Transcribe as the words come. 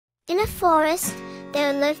In a forest,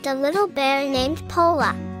 there lived a little bear named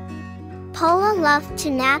Pola. Pola loved to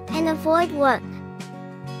nap and avoid work.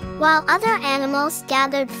 While other animals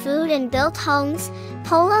gathered food and built homes,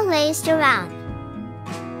 Pola lazed around.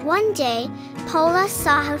 One day, Pola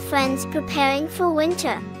saw her friends preparing for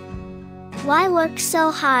winter. "Why work so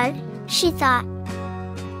hard?" she thought.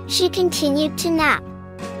 She continued to nap.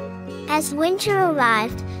 As winter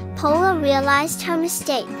arrived, Pola realized her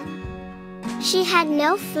mistake. She had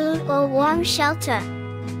no food or warm shelter.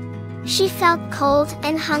 She felt cold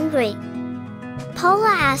and hungry.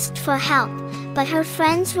 Pola asked for help, but her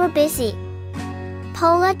friends were busy.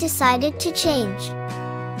 Pola decided to change.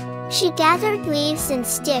 She gathered leaves and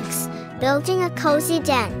sticks, building a cozy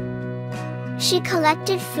den. She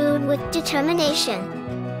collected food with determination.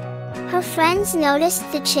 Her friends noticed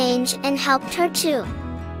the change and helped her too.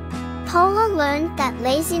 Pola learned that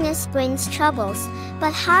laziness brings troubles,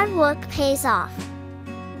 but hard work pays off.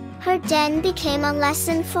 Her den became a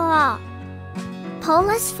lesson for all.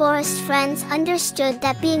 Pola's forest friends understood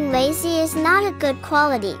that being lazy is not a good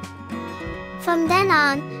quality. From then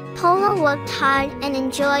on, Pola worked hard and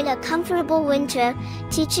enjoyed a comfortable winter,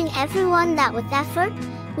 teaching everyone that with effort,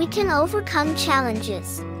 we can overcome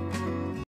challenges.